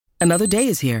Another day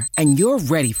is here, and you're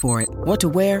ready for it. What to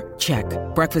wear? Check.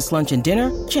 Breakfast, lunch, and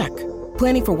dinner? Check.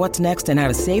 Planning for what's next and how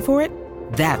to save for it?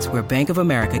 That's where Bank of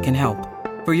America can help.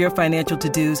 For your financial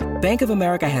to-dos, Bank of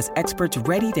America has experts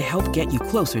ready to help get you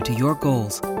closer to your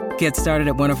goals. Get started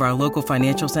at one of our local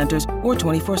financial centers or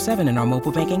 24/7 in our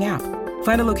mobile banking app.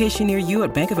 Find a location near you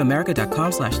at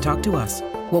bankofamerica.com/talktous.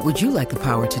 What would you like the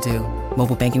power to do?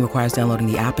 Mobile banking requires downloading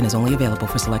the app and is only available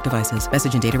for select devices.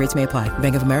 Message and data rates may apply.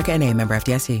 Bank of America N.A., member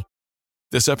FDIC.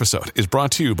 This episode is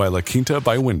brought to you by La Quinta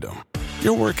by Wyndham.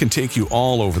 Your work can take you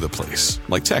all over the place,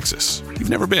 like Texas. You've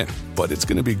never been, but it's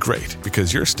going to be great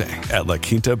because you're staying at La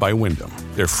Quinta by Wyndham.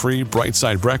 Their free Bright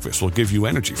Side breakfast will give you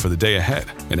energy for the day ahead.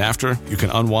 And after, you can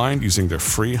unwind using their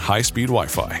free high-speed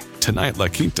Wi-Fi. Tonight, La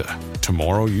Quinta.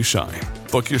 Tomorrow, you shine.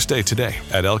 Book your stay today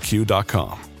at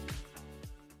lq.com.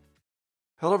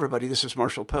 Hello, everybody. This is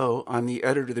Marshall Poe. I'm the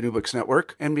editor of the New Books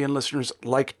Network. NBN listeners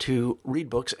like to read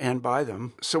books and buy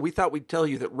them. So we thought we'd tell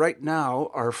you that right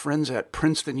now, our friends at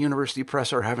Princeton University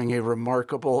Press are having a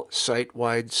remarkable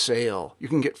site-wide sale. You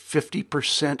can get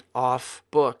 50% off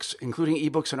books, including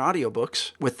ebooks and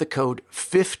audiobooks, with the code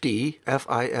 50,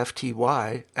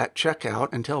 F-I-F-T-Y, at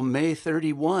checkout until May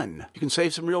 31. You can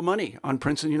save some real money on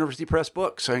Princeton University Press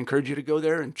books. I encourage you to go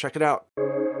there and check it out.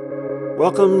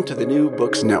 Welcome to the New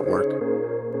Books Network.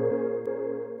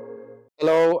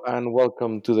 Hello and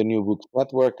welcome to the New Books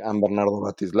Network. I'm Bernardo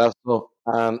Batislazo,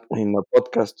 and in the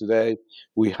podcast today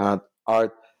we had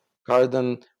Art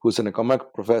Carden, who's an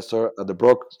economic professor at the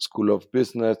Brock School of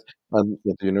Business at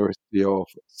the University of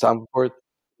Samford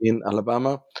in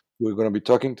Alabama. We're going to be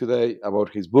talking today about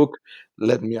his book,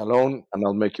 Let Me Alone and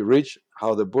I'll Make You Rich,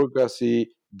 How the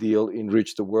Bourgeoisie Deal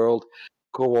Enriched the World,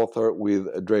 co-author with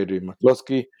Deirdre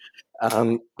McCloskey.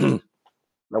 And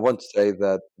I want to say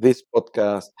that this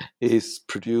podcast is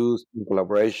produced in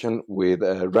collaboration with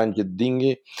Ranjit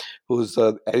Dinghi, who's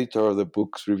editor of the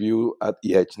book's review at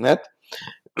EHNet.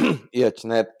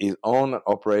 EHNet is owned and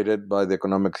operated by the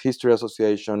Economic History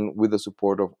Association with the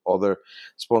support of other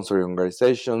sponsoring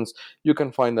organizations. You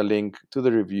can find a link to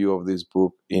the review of this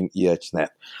book in EHNet.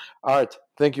 Art,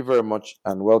 thank you very much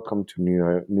and welcome to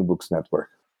New Books Network.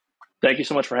 Thank you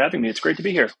so much for having me. It's great to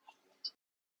be here.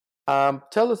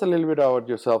 Tell us a little bit about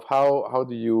yourself. How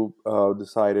do you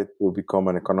decided to become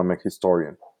an economic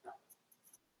historian?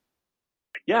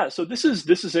 Yeah, so this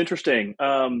is interesting.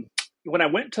 When I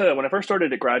first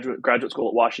started at graduate school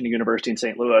at Washington University in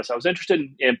St. Louis, I was interested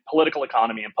in political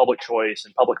economy and public choice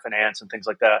and public finance and things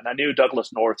like that. And I knew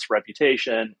Douglass North's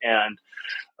reputation.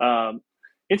 And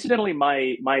incidentally,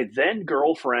 my then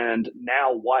girlfriend,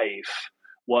 now wife,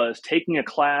 was taking a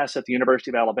class at the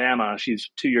University of Alabama. She's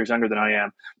 2 years younger than I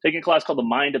am, taking a class called The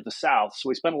Mind of the South. So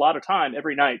we spent a lot of time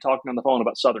every night talking on the phone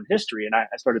about Southern history. And I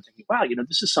started thinking, wow,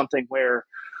 this is something where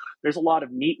there's a lot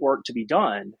of neat work to be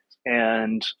done.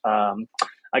 And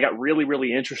I got really,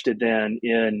 really interested then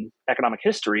in economic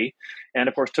history. And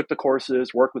of course, took the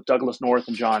courses, worked with Douglass North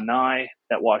and John Nye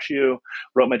at WashU,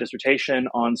 wrote my dissertation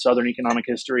on Southern economic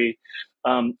history,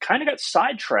 kind of got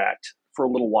sidetracked for a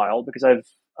little while because I've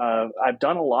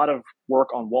done a lot of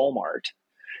work on Walmart,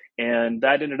 and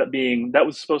that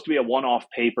was supposed to be a one-off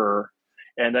paper,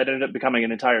 and that ended up becoming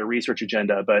an entire research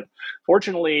agenda. But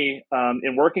fortunately,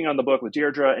 in working on the book with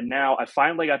Deirdre, and now I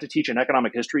finally got to teach an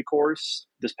economic history course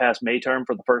this past May term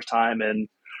for the first time in,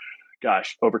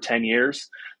 over 10 years.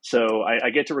 So I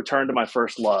get to return to my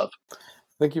first love.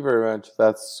 Thank you very much.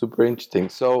 That's super interesting.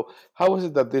 So how was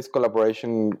it that this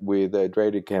collaboration with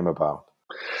Deirdre came about?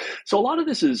 So a lot of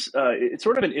this is it's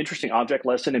sort of an interesting object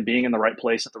lesson in being in the right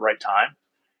place at the right time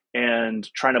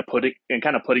and trying to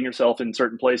putting yourself in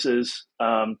certain places.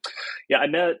 I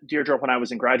met Deirdre when I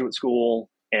was in graduate school,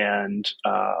 and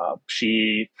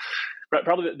she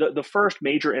probably the first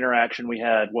major interaction we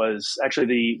had was actually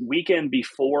the weekend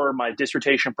before my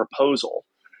dissertation proposal.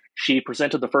 She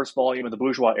presented the first volume of the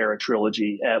Bourgeois Era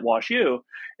trilogy at WashU,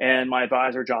 and my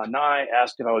advisor, John Nye,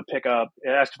 asked if I would pick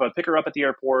her up at the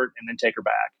airport and then take her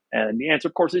back. And the answer,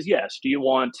 of course, is yes. Do you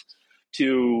want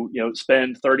to,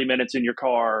 spend 30 minutes in your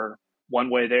car, one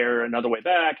way there, another way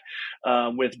back,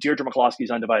 with Deirdre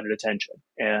McCloskey's undivided attention?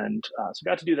 And so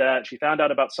got to do that. She found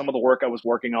out about some of the work I was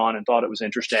working on and thought it was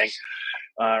interesting.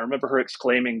 I remember her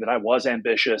exclaiming that I was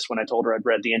ambitious when I told her I'd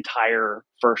read the entire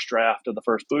first draft of the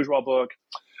first Bourgeois book.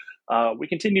 We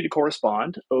continued to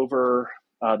correspond over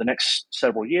the next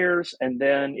several years. And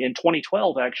then in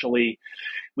 2012, actually,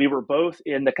 we were both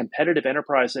in the Competitive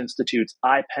Enterprise Institute's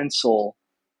iPencil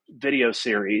video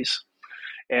series.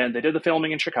 And they did the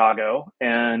filming in Chicago,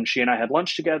 and she and I had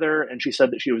lunch together, and she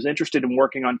said that she was interested in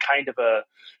working on kind of a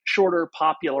shorter,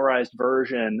 popularized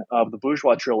version of the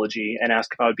Bourgeois trilogy, and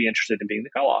asked if I would be interested in being the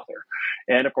co-author.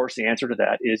 And of course, the answer to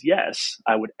that is yes.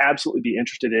 I would absolutely be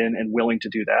interested in and willing to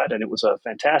do that. And it was a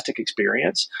fantastic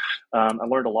experience. I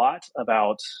learned a lot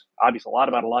about a lot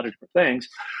of different things.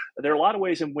 There are a lot of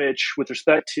ways in which, with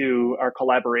respect to our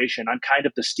collaboration, I'm kind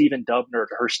of the Stephen Dubner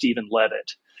to her Stephen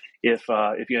Levitt, if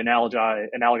you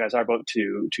analogize our book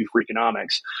to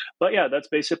Freakonomics. But yeah, that's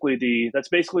basically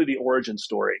the origin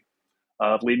story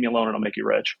of Leave Me Alone and I'll Make You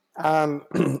Rich. And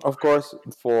of course,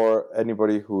 for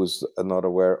anybody who's not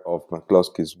aware of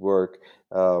McCloskey's work,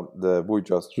 the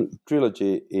Bourgeois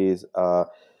trilogy is a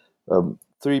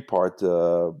three-part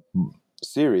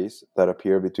series that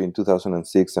appeared between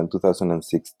 2006 and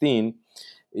 2016,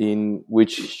 in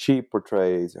which she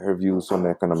portrays her views on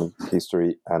economic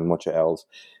history and much else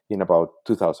in about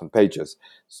 2,000 pages.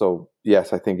 So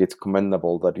yes, I think it's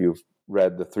commendable that you've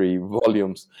read the 3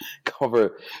 volumes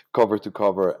cover to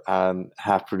cover and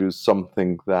have produced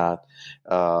something that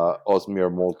us mere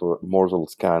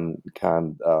mortals can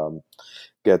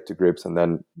get to grips and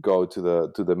then go to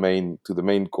the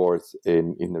main course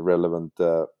in the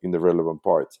relevant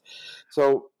parts.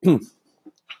 So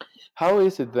how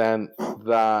is it then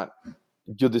that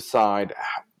you decide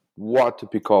what to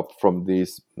pick up from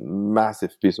this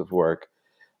massive piece of work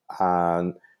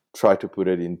and try to put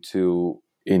it into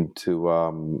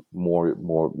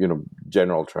more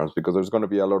general terms, because there's going to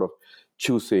be a lot of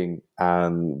choosing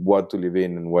and what to leave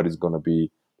in and what is going to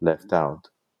be left out?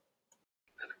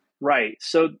 Right.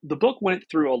 So the book went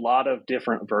through a lot of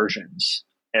different versions.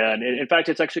 And in fact,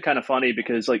 it's actually kind of funny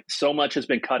because like so much has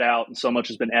been cut out and so much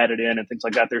has been added in and things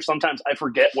like that. There's sometimes I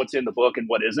forget what's in the book and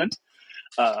what isn't,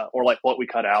 or like what we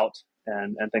cut out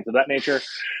and things of that nature.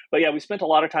 But yeah, we spent a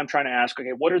lot of time trying to ask, okay,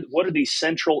 what are these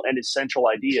central and essential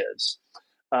ideas?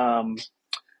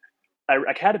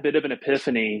 I had a bit of an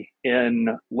epiphany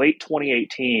in late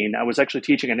 2018. I was actually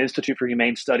teaching an Institute for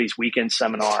Humane Studies weekend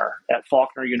seminar at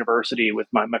Faulkner University with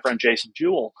my friend Jason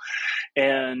Jewell.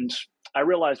 And I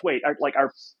realized,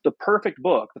 the perfect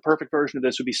book, the perfect version of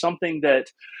this would be something that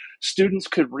students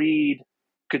could read,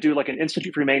 could do like an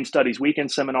Institute for Humane Studies weekend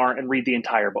seminar and read the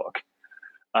entire book.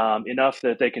 Enough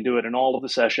that they can do it in all of the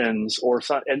sessions, or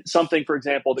something, for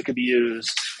example, that could be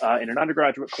used in an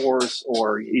undergraduate course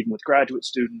or even with graduate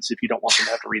students if you don't want them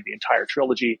to have to read the entire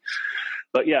trilogy.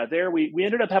 But yeah, there we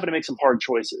ended up having to make some hard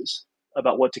choices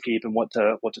about what to keep and what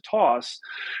to toss.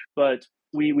 But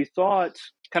we thought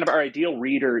kind of our ideal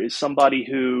reader is somebody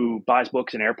who buys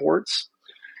books in airports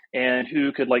and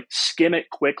who could like skim it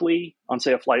quickly on,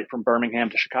 say, a flight from Birmingham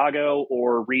to Chicago,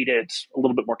 or read it a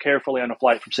little bit more carefully on a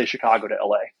flight from, say, Chicago to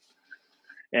LA.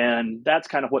 And that's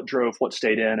kind of what drove what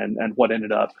stayed in and what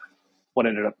ended up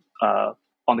on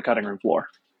the cutting room floor.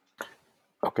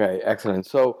 Okay, excellent.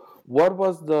 So what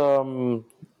was the,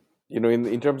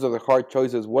 in terms of the hard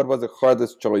choices, what was the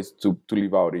hardest choice to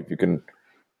leave out, if you can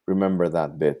remember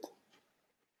that bit?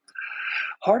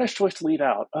 Hardest choice to leave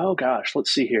out? Oh, gosh,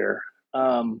 let's see here.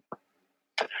 Well,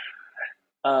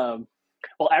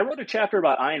 I wrote a chapter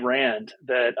about Ayn Rand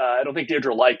that I don't think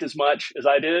Deirdre liked as much as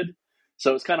I did.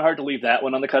 So it's kind of hard to leave that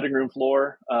one on the cutting room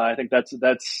floor. I think that's.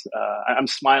 I'm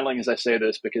smiling as I say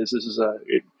this because this is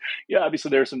obviously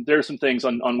there are some things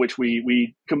on which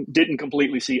we didn't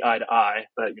completely see eye to eye.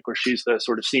 But of course, she's the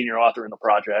sort of senior author in the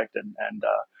project, and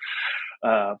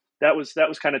that was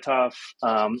kind of tough.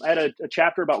 I had a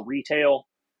chapter about retail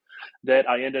that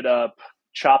I ended up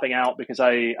chopping out because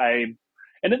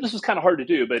and then this was kind of hard to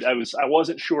do, but I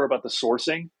wasn't sure about the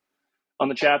sourcing on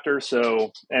the chapter.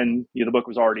 So, and the book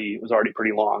was already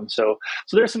pretty long. So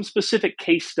there's some specific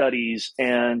case studies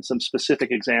and some specific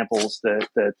examples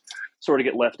that sort of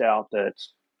get left out that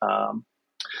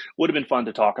would have been fun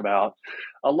to talk about.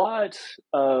 A lot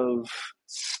of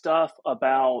stuff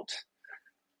about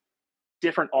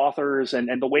different authors and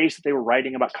the ways that they were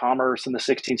writing about commerce in the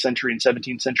 16th century and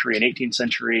 17th century and 18th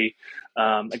century.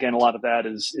 Again, a lot of that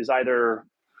is either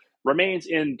remains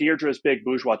in Deirdre's big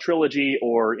Bourgeois trilogy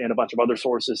or in a bunch of other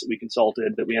sources that we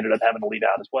consulted that we ended up having to leave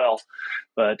out as well.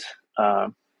 But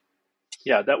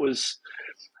that was,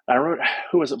 I remember,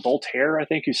 who was it? Voltaire, I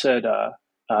think, who said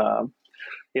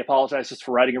he apologizes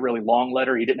for writing a really long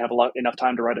letter. He didn't have enough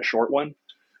time to write a short one.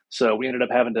 So we ended up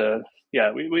having to,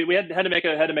 we had to make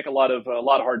a lot of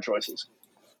hard choices.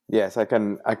 Yes, I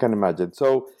can imagine.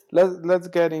 So let's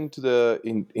get into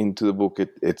the book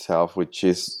itself, which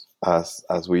is,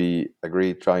 as we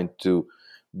agreed, trying to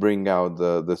bring out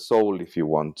the soul, if you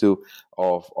want to,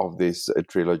 of this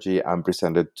trilogy and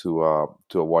present it to a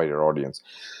wider audience.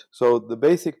 So the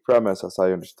basic premise, as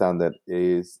I understand it,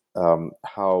 is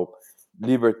how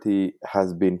liberty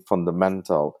has been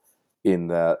fundamental in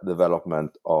the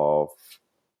development of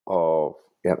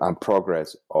and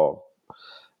progress of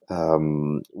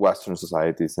Western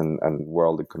societies and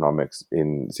world economics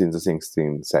since the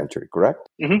 16th century, correct?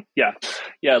 Mm-hmm.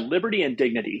 Yeah. Liberty and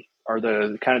dignity are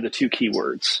the kind of the two key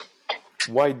words.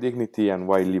 Why dignity and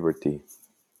why liberty?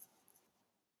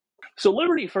 So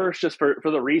liberty first, just for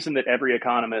the reason that every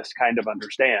economist kind of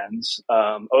understands.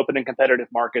 Open and competitive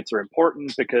markets are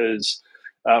important because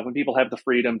when people have the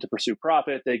freedom to pursue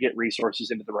profit, they get resources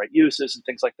into the right uses and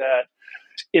things like that.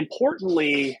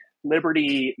 Importantly,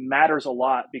 liberty matters a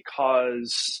lot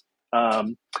because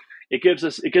it gives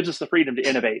us the freedom to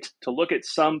innovate, to look at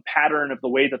some pattern of the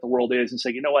way that the world is and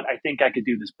say, you know what, I think I could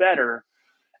do this better,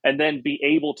 and then be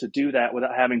able to do that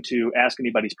without having to ask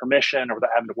anybody's permission or without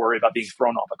having to worry about being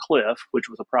thrown off a cliff, which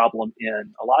was a problem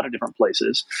in a lot of different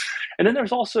places. And then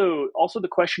there's also the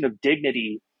question of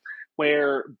dignity,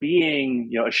 where being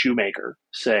a shoemaker,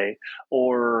 say,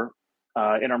 or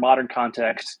in our modern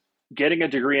context, getting a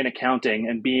degree in accounting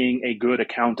and being a good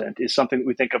accountant is something that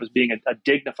we think of as being a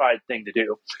dignified thing to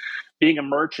do. Being a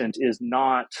merchant is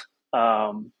not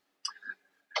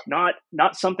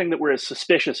something that we're as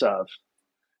suspicious of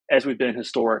as we've been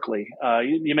historically.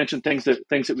 You mentioned things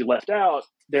that we left out.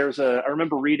 I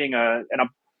remember reading and I'm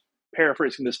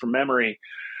paraphrasing this from memory,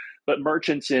 but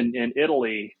merchants in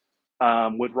Italy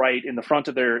would write in the front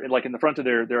of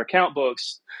their account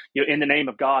books, in the name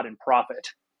of God and profit.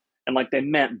 And they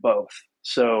meant both.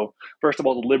 So first of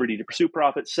all, the liberty to pursue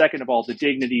profit. Second of all, the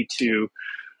dignity to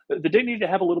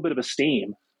have a little bit of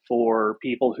esteem for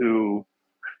people who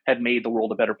had made the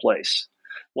world a better place.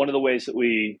 One of the ways that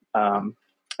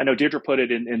I know Deirdre put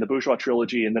it in the Bourgeois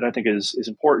trilogy, and that I think is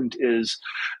important, is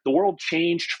the world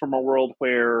changed from a world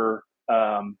where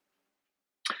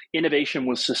innovation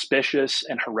was suspicious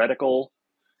and heretical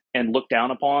and looked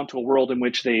down upon to a world in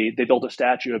which they built a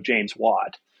statue of James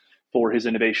Watt for his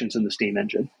innovations in the steam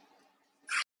engine.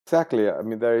 Exactly. I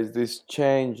mean, there is this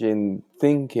change in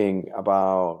thinking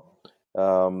about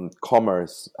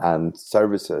commerce and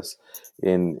services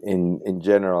in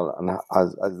general, and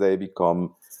as they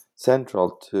become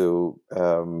central to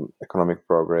economic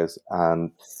progress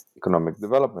and economic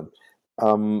development.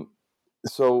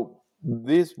 So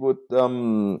this would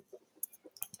then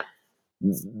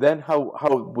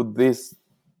how would this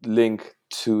link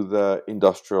to the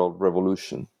Industrial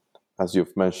Revolution, as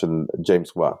you've mentioned,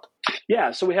 James Watt?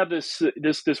 Yeah, so we have this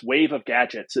wave of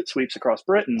gadgets that sweeps across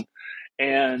Britain,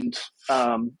 and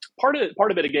part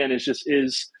of it again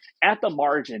is at the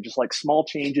margin, just like small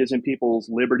changes in people's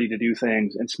liberty to do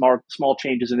things, and small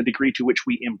changes in the degree to which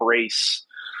we embrace,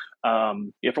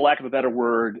 for lack of a better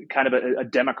word, kind of a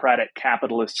democratic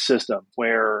capitalist system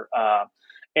where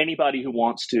anybody who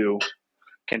wants to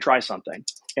can try something.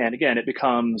 And again, it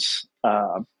becomes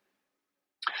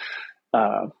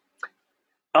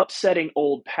upsetting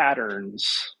old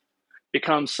patterns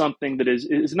becomes something that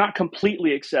is not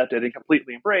completely accepted and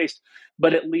completely embraced,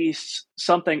 but at least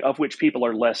something of which people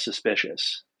are less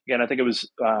suspicious. Again, I think it was,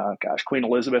 Queen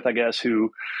Elizabeth, I guess,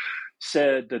 who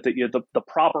said that the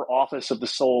proper office of the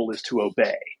soul is to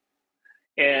obey.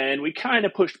 And we kind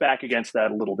of pushed back against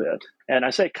that a little bit. And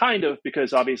I say kind of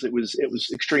because obviously it was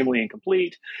extremely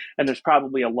incomplete, and there's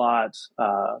probably a lot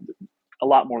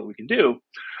more that we can do.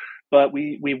 But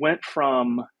we went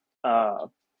from a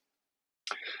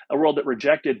world that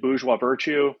rejected bourgeois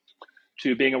virtue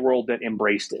to being a world that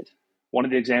embraced it. One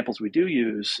of the examples we do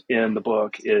use in the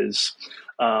book is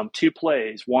two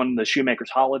plays, one, The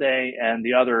Shoemaker's Holiday, and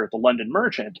the other, The London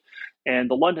Merchant. And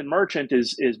The London Merchant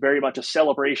is very much a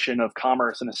celebration of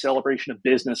commerce and a celebration of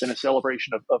business and a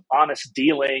celebration of honest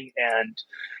dealing and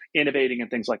innovating and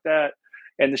things like that.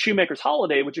 And The Shoemaker's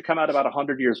Holiday, which had come out about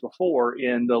 100 years before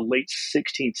in the late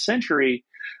 16th century,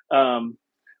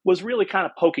 was really kind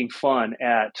of poking fun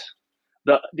at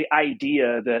the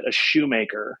idea that a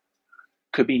shoemaker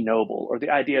could be noble, or the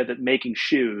idea that making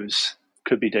shoes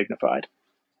could be dignified.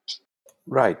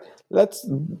 Right. Let's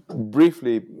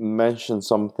briefly mention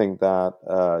something that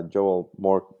Joel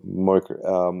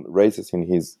Moyker raises in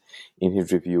his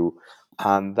review,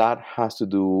 and that has to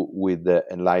do with the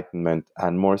Enlightenment,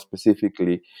 and more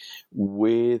specifically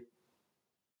with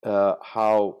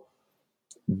how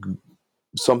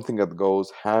something that goes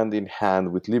hand in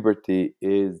hand with liberty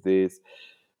is this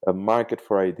market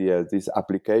for ideas, this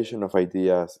application of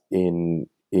ideas in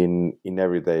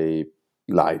everyday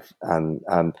life, and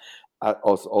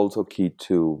also key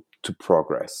to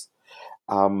progress.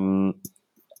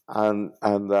 and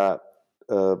that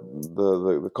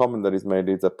the comment that is made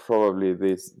is that probably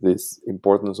this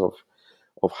importance of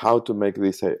how to make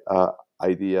these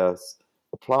ideas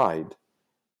applied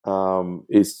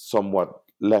is somewhat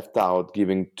left out,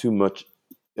 giving too much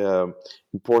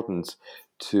importance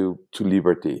to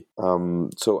liberty.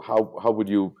 So how would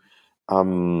you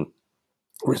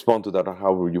respond to that, or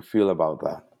how would you feel about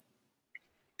that?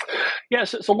 Yeah,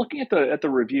 so looking at the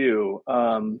review,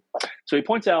 so he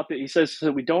points out that he says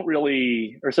that we don't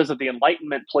really, or says that the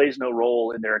Enlightenment plays no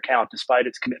role in their account despite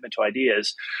its commitment to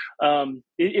ideas.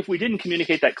 If we didn't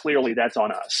communicate that clearly, that's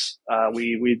on us.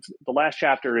 The last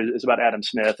chapter is about Adam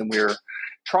Smith, and we're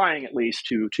trying at least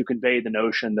to convey the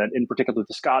notion that, in particular,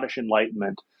 the Scottish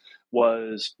Enlightenment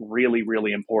was really,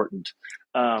 really important.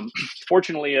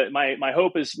 Fortunately, my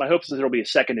hope is that there'll be a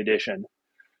second edition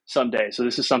someday. So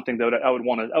this is something that I would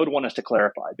want us to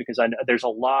clarify, because there's a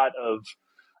lot of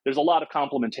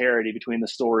complementarity between the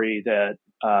story that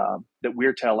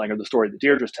we're telling, or the story that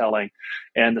Deirdre's telling,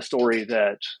 and the story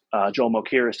that Joel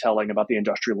Mokyr is telling about the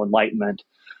Industrial Enlightenment,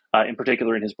 in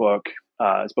particular in his book,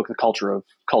 The Culture of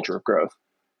Growth.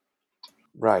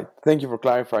 Right. Thank you for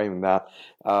clarifying that,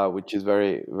 which is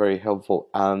very, very helpful.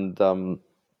 And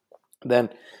then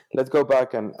let's go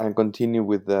back and continue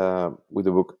with the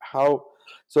book.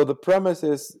 So the premise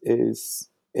is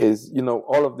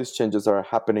all of these changes are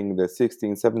happening in the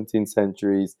 16th, 17th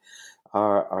centuries,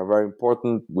 are very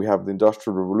important. We have the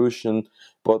Industrial Revolution,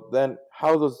 but then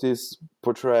how does this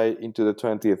portray into the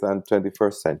 20th and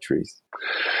 21st centuries?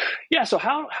 Yeah, so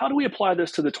how do we apply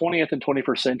this to the 20th and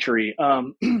 21st century?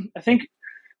 I think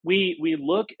we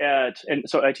look at, and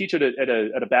so I teach at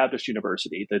a Baptist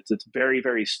university that's very,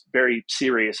 very, very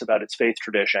serious about its faith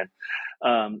tradition.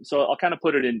 So I'll kind of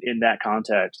put it in that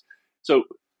context. So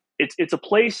it's a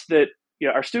place that,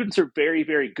 our students are very,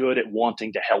 very good at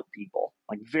wanting to help people,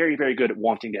 like very, very good at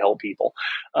wanting to help people.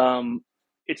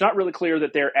 It's not really clear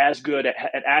that they're as good at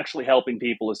actually helping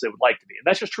people as they would like to be. And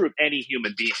that's just true of any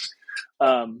human being.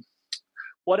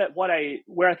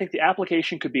 Where I think the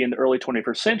application could be in the early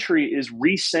 21st century is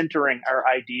recentering our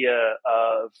idea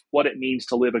of what it means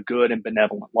to live a good and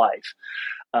benevolent life.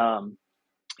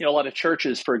 A lot of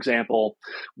churches, for example,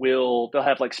 they'll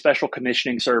have like special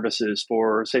commissioning services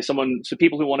for, say,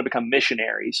 people who want to become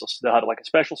missionaries. So they'll have like a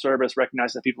special service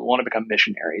recognizing that people who want to become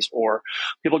missionaries, or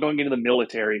people going into the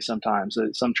military. Sometimes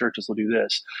some churches will do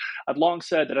this. I've long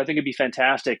said that I think it'd be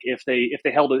fantastic if they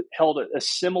held a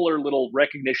similar little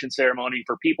recognition ceremony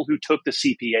for people who took the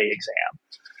CPA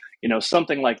exam,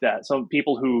 something like that. Some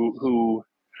people who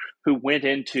went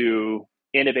into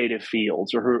innovative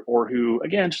fields, or who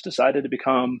again just decided to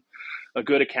become a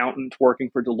good accountant working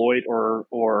for Deloitte or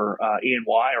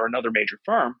E&Y or another major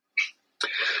firm.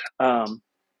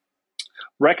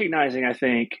 Recognizing, I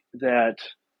think, that,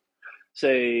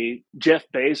 say, Jeff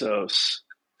Bezos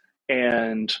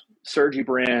and Sergey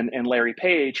Brin and Larry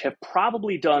Page have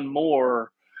probably done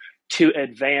more to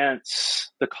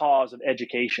advance the cause of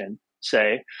education,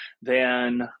 say,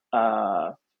 than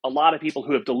a lot of people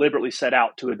who have deliberately set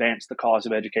out to advance the cause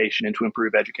of education and to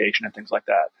improve education and things like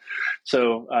that.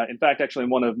 So, in fact, actually,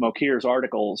 in one of Mokyr's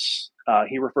articles,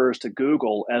 he refers to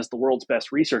Google as the world's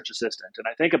best research assistant. And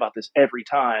I think about this every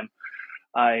time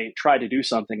I try to do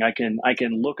something. I can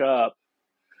look up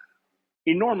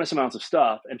enormous amounts of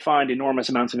stuff and find enormous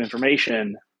amounts of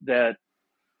information that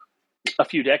a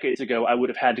few decades ago I would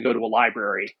have had to go to a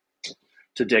library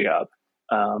to dig up.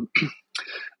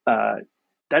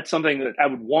 That's something that I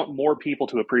would want more people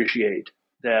to appreciate,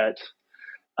 that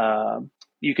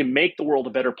you can make the world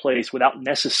a better place without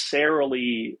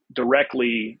necessarily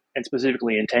directly and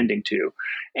specifically intending to.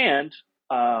 And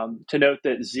to note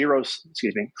that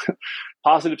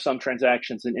positive sum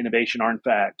transactions in innovation are in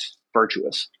fact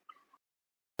virtuous.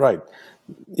 Right.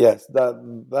 Yes,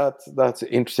 that's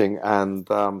interesting, and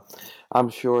I'm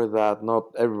sure that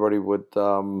not everybody would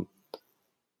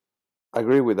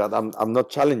agree with that. I'm not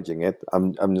challenging it.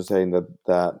 I'm just saying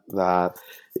that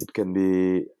it can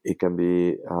be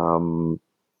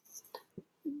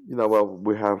well,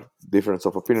 we have difference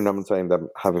of opinion. I'm not saying that I'm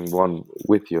having one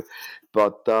with you,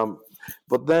 but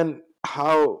then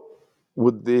how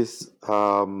would this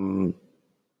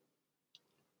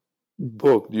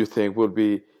book, do you think, will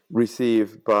be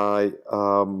received by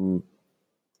you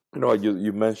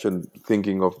mentioned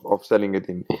thinking of selling it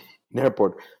in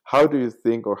airport. How do you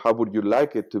think, or how would you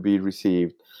like it to be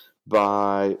received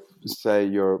by, say,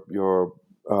 your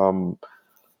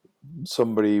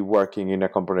somebody working in a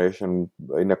corporation,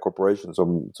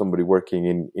 somebody working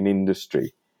in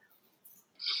industry?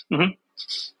 Mm-hmm.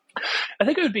 I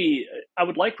think I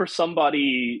would like for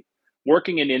somebody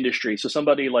working in industry. So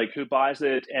somebody like who buys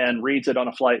it and reads it on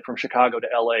a flight from Chicago to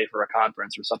LA for a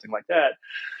conference or something like that.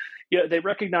 Yeah, they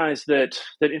recognize that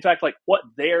in fact, like what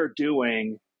they're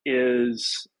doing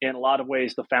is in a lot of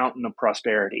ways the fountain of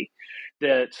prosperity.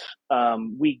 That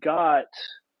we got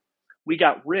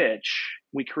rich.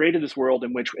 We created this world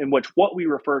in which what we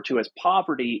refer to as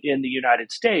poverty in the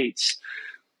United States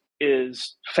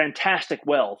is fantastic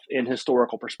wealth in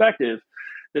historical perspective.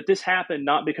 That this happened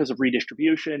not because of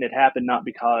redistribution. It happened not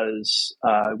because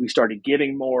we started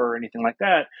giving more or anything like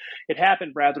that. It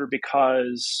happened rather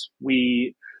because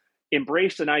we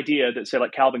embraced an idea that, say,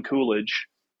 like Calvin Coolidge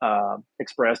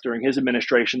expressed during his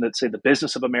administration, that say the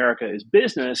business of America is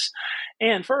business,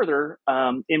 and further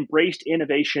embraced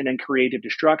innovation and creative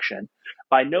destruction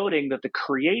by noting that the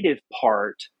creative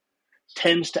part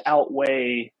tends to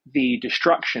outweigh the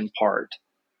destruction part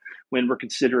when we're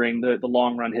considering the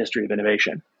long run history of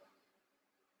innovation.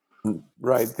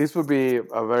 Right. This would be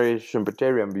a very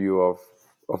Schumpeterian view of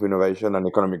innovation and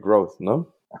economic growth,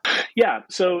 no? Yeah.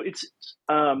 So it's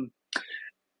I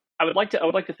would like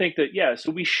to think that, yeah,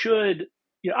 so we should,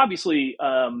 obviously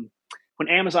when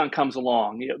Amazon comes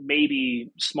along, maybe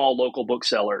small local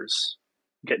booksellers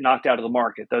get knocked out of the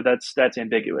market, though that's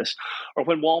ambiguous. Or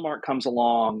when Walmart comes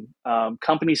along,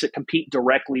 companies that compete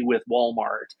directly with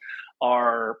Walmart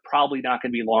are probably not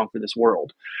going to be long for this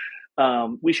world.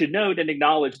 We should note and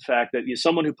acknowledge the fact that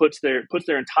someone who puts their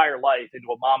entire life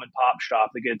into a mom and pop shop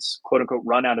that gets quote unquote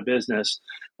run out of business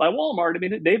by Walmart, I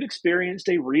mean, they've experienced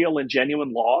a real and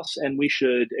genuine loss, and we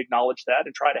should acknowledge that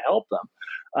and try to help them.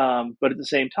 But at the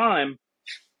same time,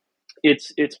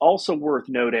 it's also worth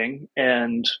noting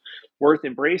and worth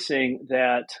embracing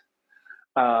that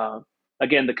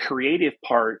again, the creative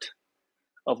part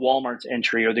of Walmart's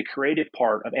entry or the creative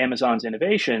part of Amazon's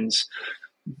innovations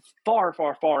far,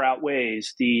 far, far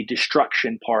outweighs the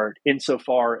destruction part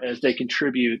insofar as they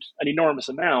contribute an enormous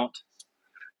amount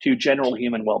to general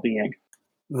human well-being.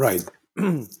 Right.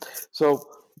 So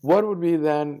what would be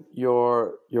then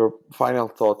your final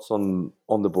thoughts on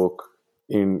the book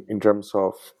in terms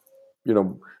of,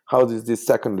 how is this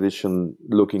second edition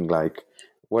looking like?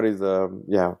 What is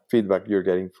the feedback you're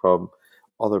getting from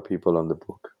other people on the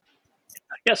book?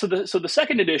 Yeah, so the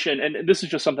second edition, and this is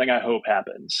just something I hope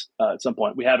happens at some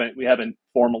point. We haven't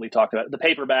formally talked about it. The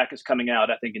paperback is coming out,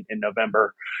 I think, in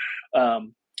November.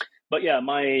 But yeah,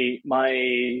 my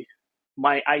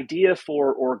idea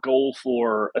for or goal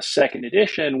for a second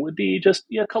edition would be just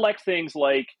collect things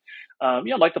like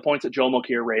like the points that Joel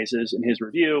Mokyr raises in his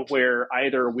review, where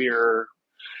either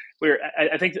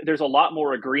I think that there's a lot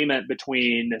more agreement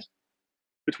between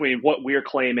what we're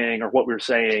claiming or what we're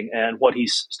saying and what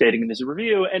he's stating in his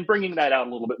review, and bringing that out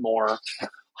a little bit more,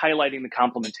 highlighting the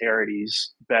complementarities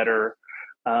better,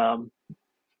 adding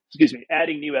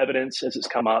new evidence as it's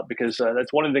come up, because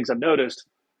that's one of the things I've noticed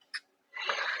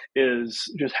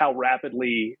is just how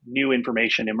rapidly new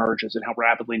information emerges and how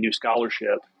rapidly new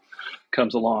scholarship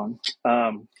comes along.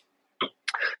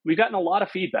 We've gotten a lot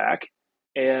of feedback,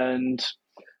 and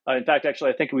in fact,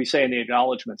 actually, I think we say in the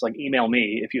acknowledgments, like, email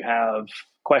me if you have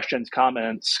questions,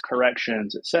 comments,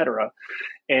 corrections, etc.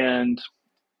 And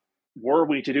were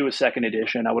we to do a second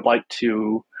edition, I would like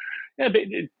to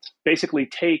basically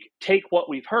take what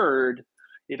we've heard,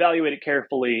 evaluate it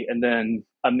carefully, and then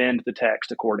amend the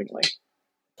text accordingly.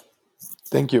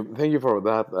 Thank you for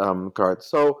that, Cart.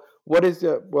 So, what is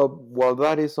while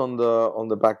that is on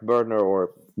the back burner,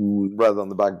 or rather on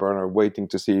the back burner, waiting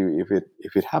to see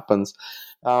if it happens.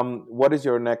 What is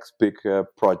your next big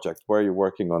project? What are you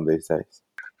working on these days?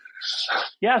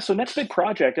 Yeah, so next big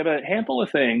project, I have a handful of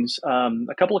things.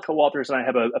 A couple of co-authors and I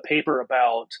have a paper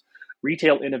about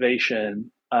retail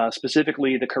innovation,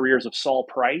 specifically the careers of Saul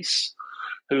Price,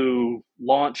 who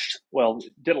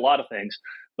did a lot of things,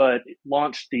 but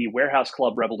launched the Warehouse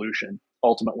Club revolution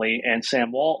ultimately, and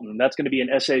Sam Walton. That's going to be in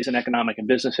Essays in Economic and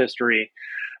Business History.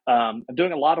 I'm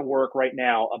doing a lot of work right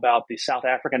now about the South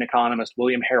African economist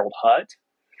William Harold Hutt,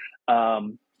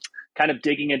 kind of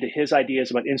digging into his ideas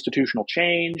about institutional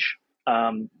change,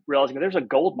 realizing that there's a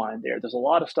gold mine there. There's a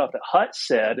lot of stuff that Hutt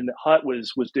said and that Hutt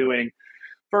was doing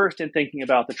first in thinking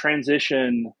about the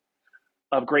transition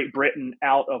of Great Britain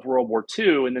out of World War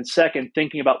II, and then second,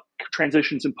 thinking about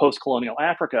transitions in post-colonial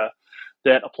Africa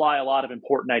that apply a lot of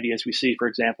important ideas we see, for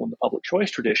example, in the public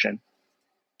choice tradition.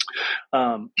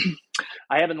 I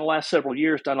have in the last several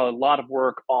years done a lot of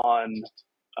work on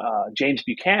James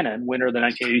Buchanan, winner of the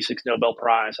 1986 Nobel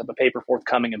Prize. I have a paper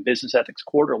forthcoming in Business Ethics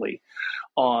Quarterly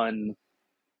on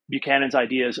Buchanan's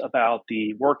ideas about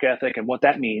the work ethic and what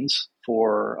that means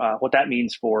for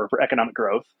economic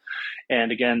growth,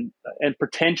 and again, and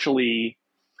potentially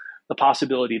the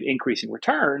possibility of increasing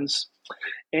returns.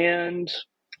 And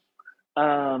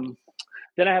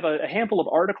then I have a handful of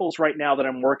articles right now that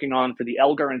I'm working on for the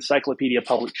Elgar Encyclopedia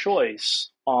Public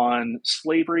Choice on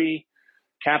slavery,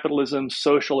 capitalism,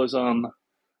 socialism,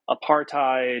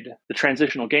 apartheid, the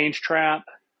transitional gains trap,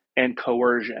 and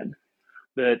coercion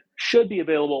that should be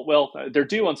available. Well, they're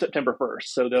due on September 1st,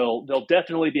 so they'll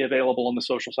definitely be available on the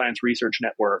Social Science Research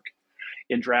Network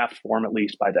in draft form, at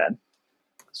least by then.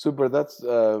 Super, that's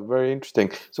very interesting.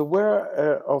 So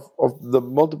where of the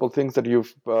multiple things that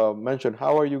you've mentioned,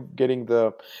 how are you getting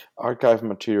the archive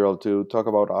material to talk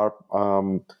about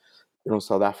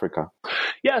South Africa?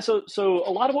 Yeah, so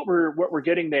a lot of what we're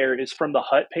getting there is from the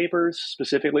Hutt papers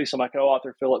specifically. So my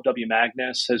co-author Philip W.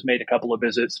 Magnus has made a couple of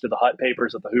visits to the Hutt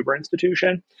papers at the Hoover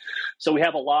Institution. So we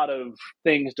have a lot of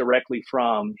things directly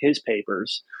from his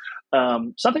papers.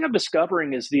 Something I'm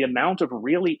discovering is the amount of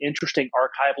really interesting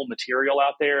archival material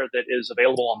out there that is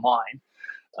available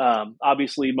online.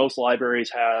 Obviously, most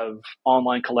libraries have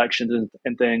online collections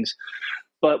and things,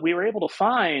 but we were able to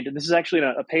find, and this is actually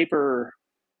a paper,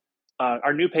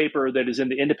 our new paper that is in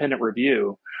the Independent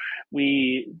Review,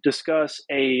 we discuss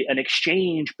an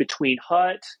exchange between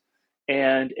Hutt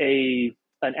and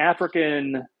an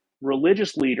African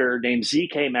religious leader named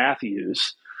Z.K.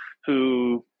 Matthews,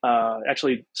 who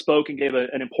actually spoke and gave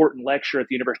an important lecture at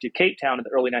the University of Cape Town in the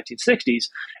early 1960s.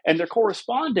 And they're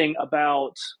corresponding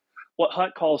about what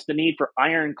Hutt calls the need for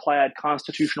ironclad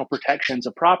constitutional protections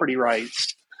of property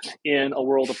rights in a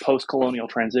world of post-colonial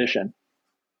transition.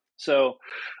 So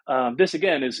this,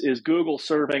 again, is Google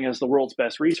serving as the world's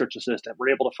best research assistant. We're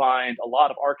able to find a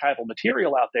lot of archival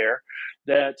material out there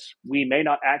that we may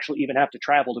not actually even have to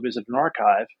travel to visit an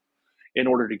archive in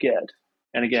order to get.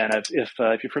 And again, if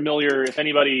you're familiar, if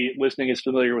anybody listening is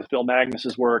familiar with Phil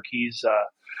Magnus's work, he's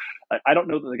I don't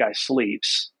know that the guy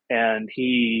sleeps, and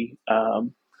he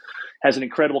has an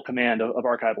incredible command of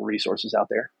archival resources out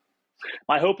there.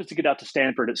 My hope is to get out to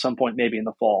Stanford at some point, maybe in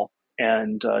the fall,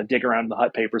 and dig around in the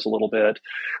Hutt papers a little bit.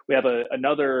 We have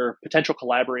another potential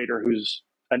collaborator who's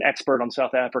an expert on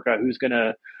South Africa who's going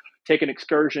to take an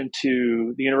excursion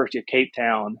to the University of Cape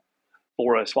Town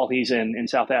for us while he's in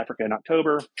South Africa in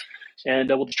October. And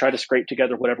we'll just try to scrape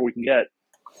together whatever we can get.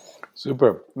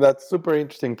 Super. That's super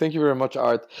interesting. Thank you very much,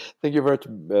 Art. Thank you very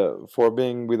much for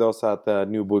being with us at the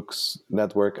New Books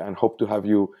Network, and hope to have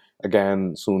you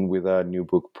again soon with a new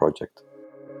book project.